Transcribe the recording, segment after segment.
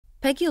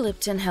Peggy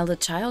Lipton held a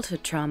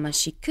childhood trauma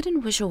she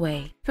couldn't wish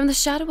away. From the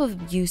shadow of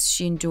abuse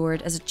she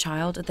endured as a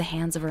child at the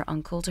hands of her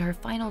uncle to her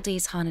final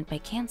days haunted by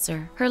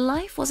cancer, her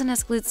life wasn't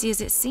as glitzy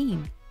as it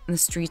seemed. In the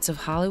streets of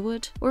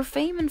Hollywood, where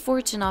fame and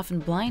fortune often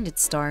blinded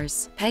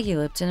stars, Peggy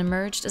Lipton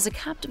emerged as a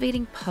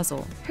captivating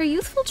puzzle. Her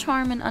youthful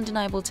charm and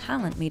undeniable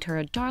talent made her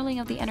a darling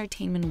of the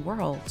entertainment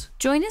world.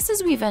 Join us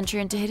as we venture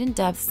into hidden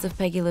depths of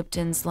Peggy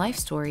Lipton's life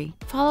story,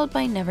 followed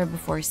by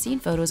never-before-seen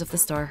photos of the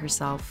star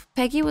herself.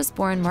 Peggy was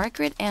born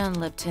Margaret Ann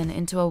Lipton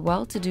into a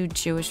well-to-do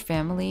Jewish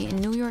family in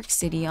New York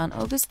City on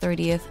August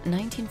 30th,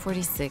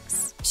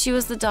 1946. She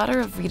was the daughter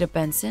of Rita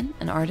Benson,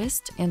 an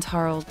artist, and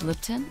Harold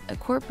Lipton, a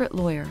corporate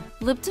lawyer.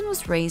 Lipton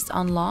was raised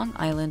on Long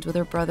Island with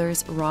her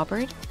brothers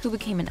Robert, who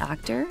became an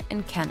actor,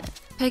 and Kenneth.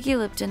 Peggy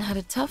Lipton had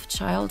a tough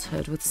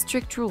childhood with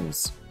strict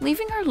rules,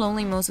 leaving her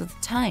lonely most of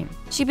the time.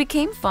 She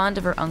became fond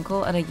of her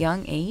uncle at a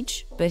young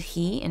age, but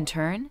he, in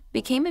turn,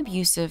 became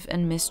abusive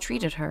and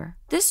mistreated her.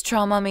 This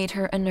trauma made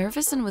her a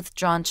nervous and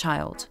withdrawn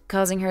child,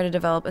 causing her to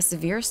develop a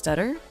severe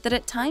stutter that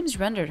at times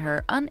rendered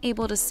her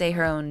unable to say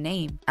her own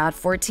name. At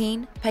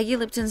 14, Peggy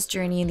Lipton's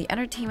journey in the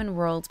entertainment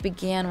world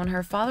began when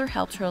her father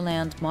helped her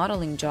land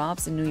modeling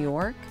jobs in New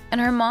York, and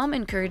her mom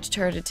encouraged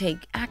her to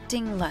take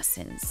acting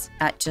lessons.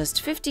 At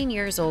just 15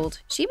 years old,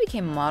 she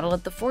became a model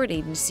at the Ford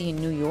Agency in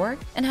New York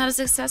and had a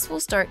successful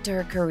start to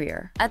her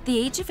career. At the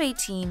age of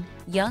 18,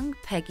 young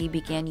Peggy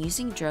began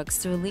using drugs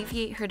to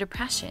alleviate her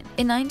depression.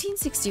 In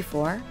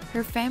 1964,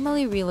 her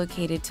family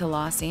relocated to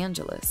Los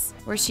Angeles,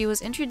 where she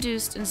was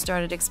introduced and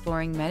started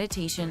exploring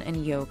meditation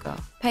and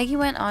yoga. Peggy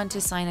went on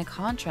to sign a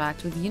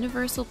contract with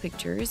Universal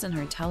Pictures, and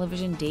her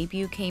television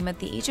debut came at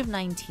the age of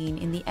 19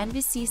 in the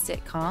NBC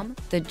sitcom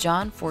The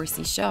John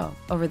Forsey Show.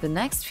 Over the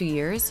next few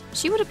years,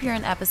 she would appear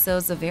in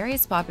episodes of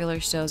various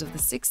popular shows of the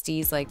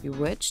 60s like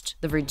Bewitched,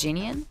 The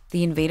Virginian,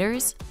 The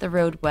Invaders, The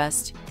Road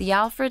West, The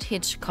Alfred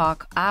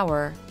Hitchcock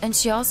Hour, and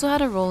she also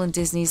had a role in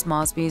Disney's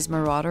Mosby's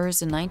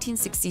Marauders in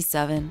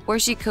 1967, where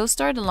she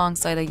co-starred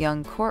alongside a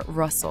young Kurt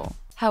Russell.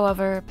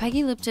 However,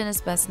 Peggy Lipton is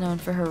best known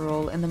for her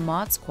role in The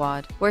Mod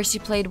Squad, where she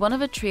played one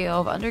of a trio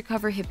of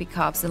undercover hippie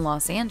cops in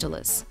Los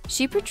Angeles.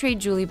 She portrayed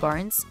Julie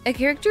Barnes, a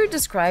character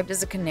described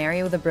as a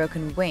canary with a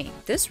broken wing.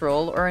 This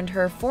role earned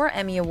her 4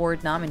 Emmy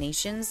Award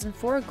nominations and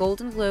 4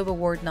 Golden Globe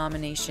Award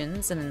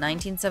nominations, and in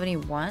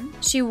 1971,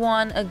 she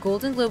won a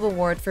Golden Globe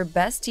Award for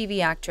Best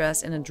TV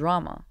Actress in a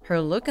Drama. Her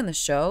look in the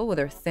show, with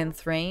her thin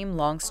frame,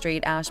 long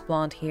straight ash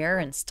blonde hair,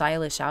 and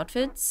stylish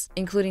outfits,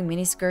 including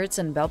miniskirts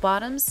and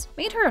bell-bottoms,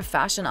 made her a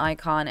fashion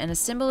icon and a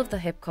symbol of the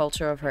hip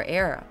culture of her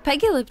era.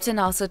 Peggy Lipton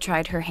also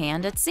tried her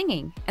hand at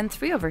singing, and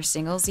 3 of her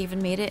singles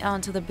even made it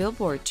onto the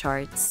Billboard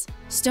charts.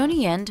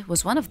 Stony End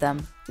was one of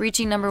them,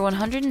 reaching number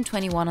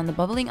 121 on the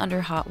bubbling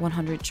under Hot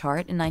 100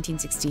 chart in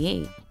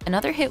 1968.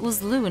 Another hit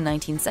was Lou in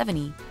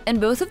 1970,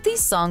 and both of these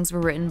songs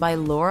were written by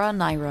Laura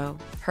Nyro.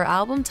 Her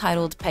album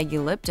titled Peggy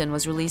Lipton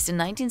was released in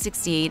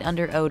 1968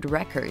 under Ode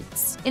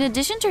Records. In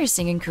addition to her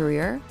singing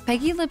career,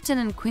 Peggy Lipton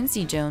and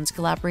Quincy Jones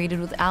collaborated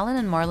with Alan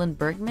and Marlon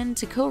Bergman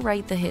to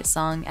co-write the hit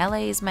song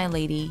LA Is My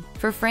Lady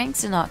for Frank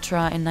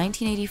Sinatra in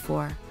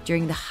 1984.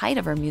 During the height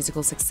of her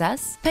musical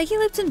success, Peggy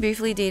Lipton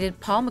briefly dated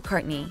Paul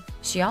McCartney.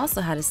 She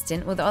also had a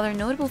stint with other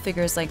notable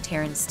figures like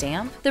Terence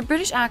Stamp, the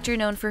British actor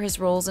known for his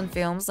roles in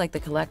films like The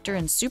Collector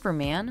and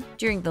Superman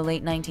during the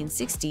late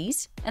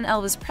 1960s, and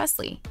Elvis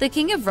Presley, the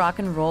king of rock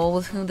and roll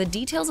with whom the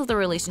details of the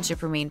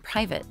relationship remain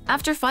private.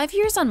 After 5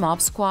 years on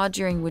Mob Squad,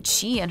 during which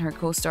she and her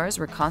co-stars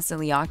were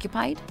constantly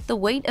occupied, the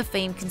weight of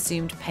fame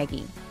consumed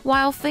Peggy.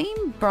 While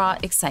fame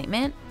brought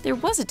excitement, there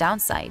was a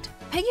downside.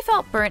 Peggy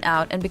felt burnt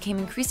out and became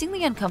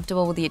increasingly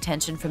uncomfortable with the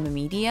attention from the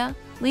media,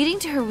 leading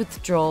to her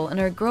withdrawal and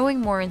her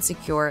growing more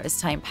insecure as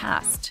time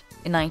passed.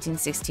 In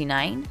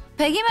 1969,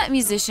 Peggy met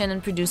musician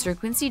and producer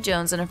Quincy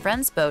Jones on a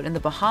friend's boat in the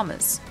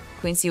Bahamas.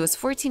 Quincy was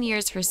 14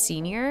 years her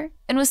senior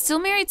and was still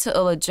married to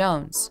Ulla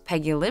Jones.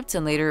 Peggy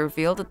Lipton later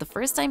revealed that the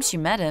first time she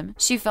met him,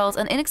 she felt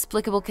an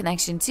inexplicable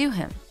connection to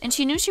him, and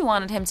she knew she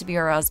wanted him to be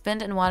her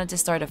husband and wanted to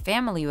start a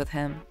family with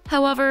him.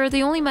 However,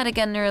 they only met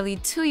again nearly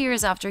 2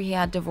 years after he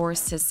had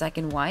divorced his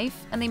second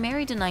wife, and they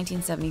married in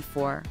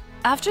 1974.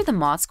 After the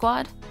Mod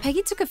Squad,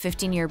 Peggy took a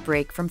 15-year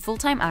break from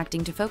full-time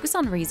acting to focus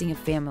on raising a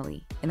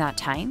family. In that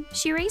time,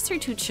 she raised her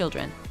 2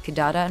 children,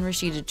 Kidada and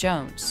Rashida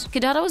Jones.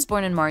 Kidada was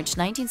born in March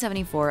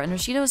 1974 and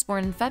Rashida was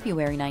born in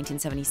February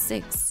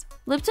 1976.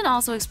 Lipton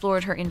also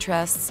explored her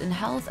interests in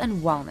health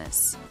and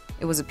wellness.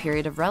 It was a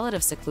period of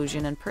relative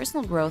seclusion and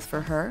personal growth for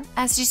her,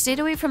 as she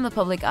stayed away from the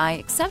public eye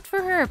except for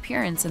her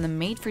appearance in the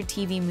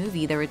made-for-TV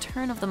movie The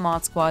Return of the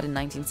Mod Squad in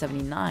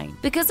 1979.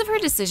 Because of her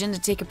decision to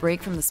take a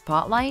break from the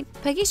spotlight,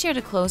 Peggy shared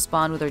a close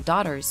bond with her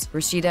daughters,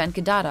 Rashida and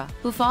Kidada,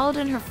 who followed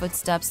in her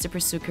footsteps to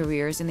pursue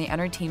careers in the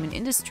entertainment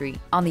industry.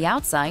 On the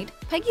outside,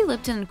 Peggy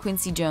Lipton and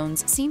Quincy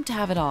Jones seemed to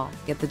have it all,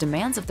 yet the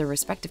demands of their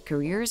respective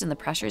careers and the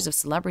pressures of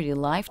celebrity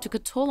life took a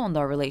toll on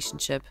their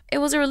relationship. It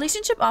was a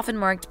relationship often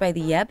marked by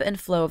the ebb and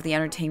flow of the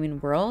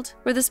entertainment world,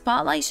 where the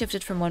spotlight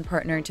shifted from one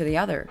partner to the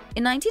other.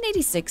 In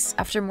 1986,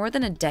 after more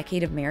than a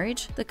decade of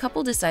marriage, the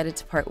couple decided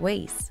to part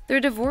ways.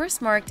 Their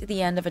divorce marked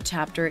the end of a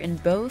chapter in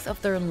both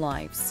of their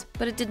lives,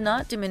 but it did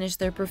not diminish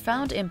their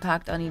profound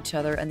impact on each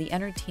other and the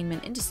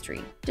entertainment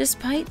industry.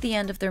 Despite the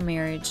end of their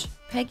marriage,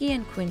 Peggy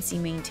and Quincy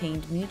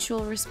maintained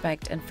mutual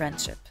respect and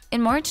friendship. In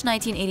March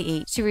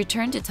 1988, she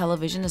returned to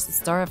television as the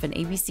star of an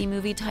ABC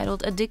movie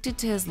titled Addicted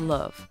to His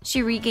Love.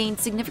 She regained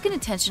significant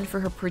attention for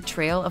her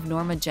portrayal of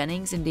Norma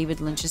Jennings in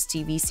David Lynch's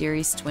TV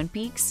series Twin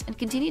Peaks and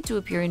continued to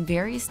appear in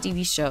various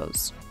TV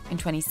shows. In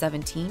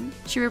 2017,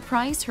 she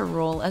reprised her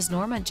role as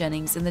Norma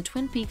Jennings in the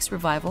Twin Peaks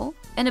revival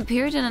and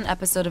appeared in an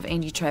episode of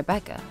Angie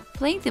Tribeca,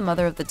 playing the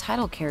mother of the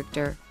title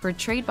character,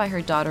 portrayed by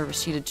her daughter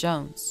Rashida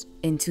Jones.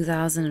 In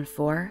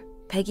 2004,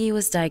 Peggy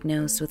was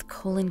diagnosed with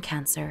colon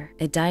cancer,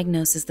 a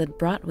diagnosis that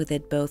brought with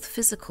it both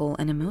physical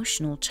and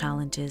emotional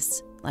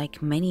challenges.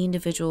 Like many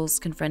individuals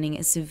confronting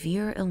a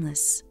severe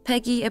illness,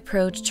 Peggy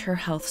approached her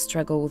health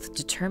struggle with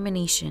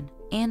determination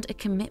and a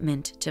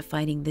commitment to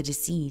fighting the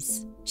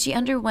disease. She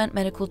underwent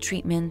medical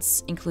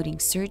treatments, including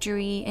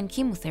surgery and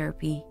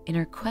chemotherapy, in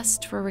her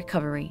quest for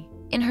recovery.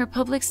 In her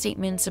public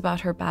statements about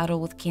her battle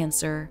with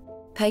cancer,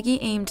 Peggy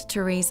aimed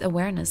to raise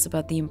awareness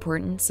about the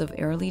importance of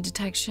early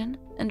detection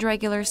and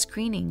regular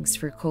screenings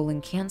for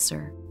colon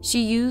cancer.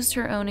 She used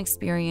her own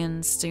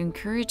experience to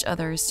encourage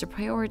others to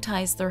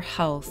prioritize their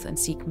health and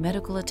seek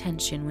medical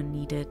attention when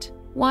needed.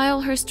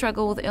 While her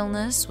struggle with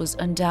illness was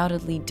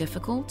undoubtedly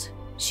difficult,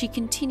 she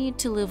continued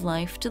to live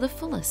life to the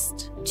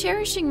fullest,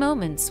 cherishing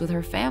moments with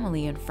her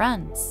family and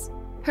friends.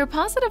 Her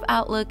positive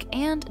outlook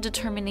and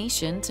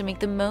determination to make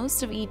the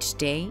most of each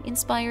day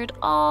inspired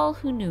all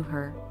who knew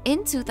her.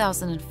 In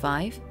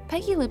 2005,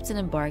 Peggy Lipton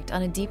embarked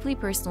on a deeply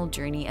personal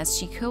journey as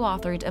she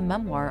co-authored a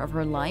memoir of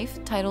her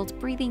life titled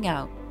Breathing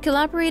Out.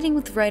 Collaborating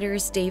with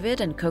writers David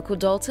and Coco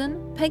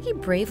Dalton, Peggy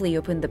bravely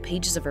opened the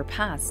pages of her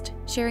past,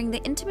 sharing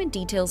the intimate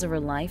details of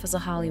her life as a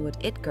Hollywood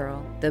it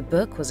girl. The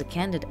book was a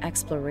candid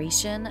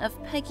exploration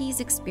of Peggy's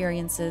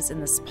experiences in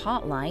the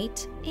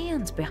spotlight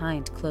and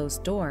behind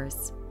closed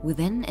doors.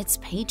 Within its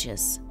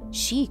pages,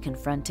 she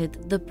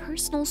confronted the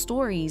personal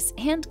stories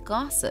and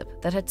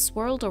gossip that had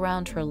swirled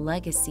around her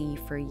legacy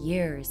for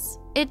years.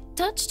 It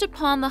touched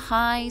upon the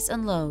highs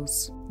and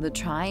lows, the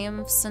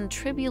triumphs and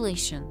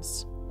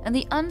tribulations, and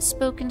the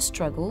unspoken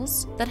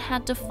struggles that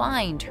had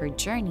defined her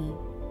journey.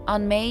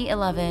 On May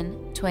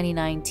 11,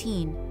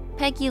 2019,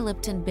 Peggy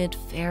Lipton bid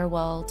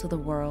farewell to the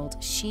world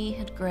she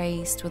had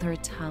graced with her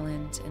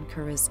talent and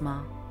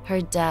charisma. Her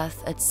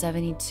death at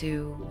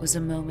 72 was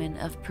a moment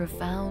of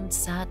profound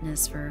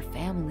sadness for her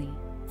family,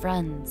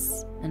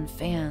 friends, and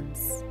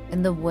fans.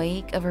 In the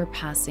wake of her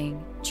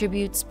passing,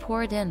 tributes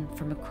poured in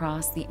from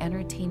across the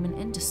entertainment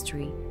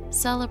industry,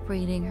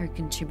 celebrating her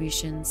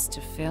contributions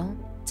to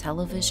film,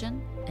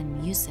 television,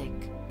 and music.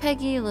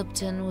 Peggy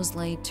Lipton was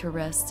laid to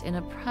rest in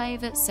a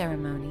private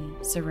ceremony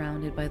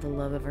surrounded by the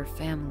love of her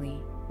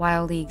family.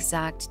 While the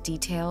exact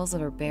details of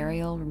her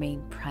burial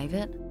remain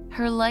private,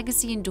 her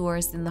legacy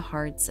endures in the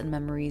hearts and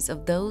memories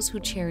of those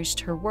who cherished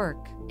her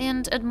work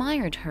and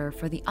admired her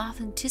for the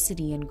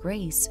authenticity and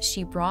grace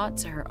she brought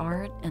to her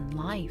art and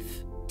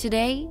life.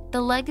 Today,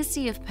 the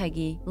legacy of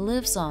Peggy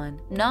lives on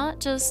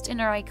not just in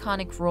her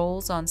iconic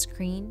roles on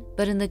screen,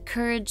 but in the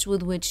courage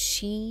with which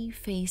she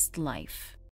faced life.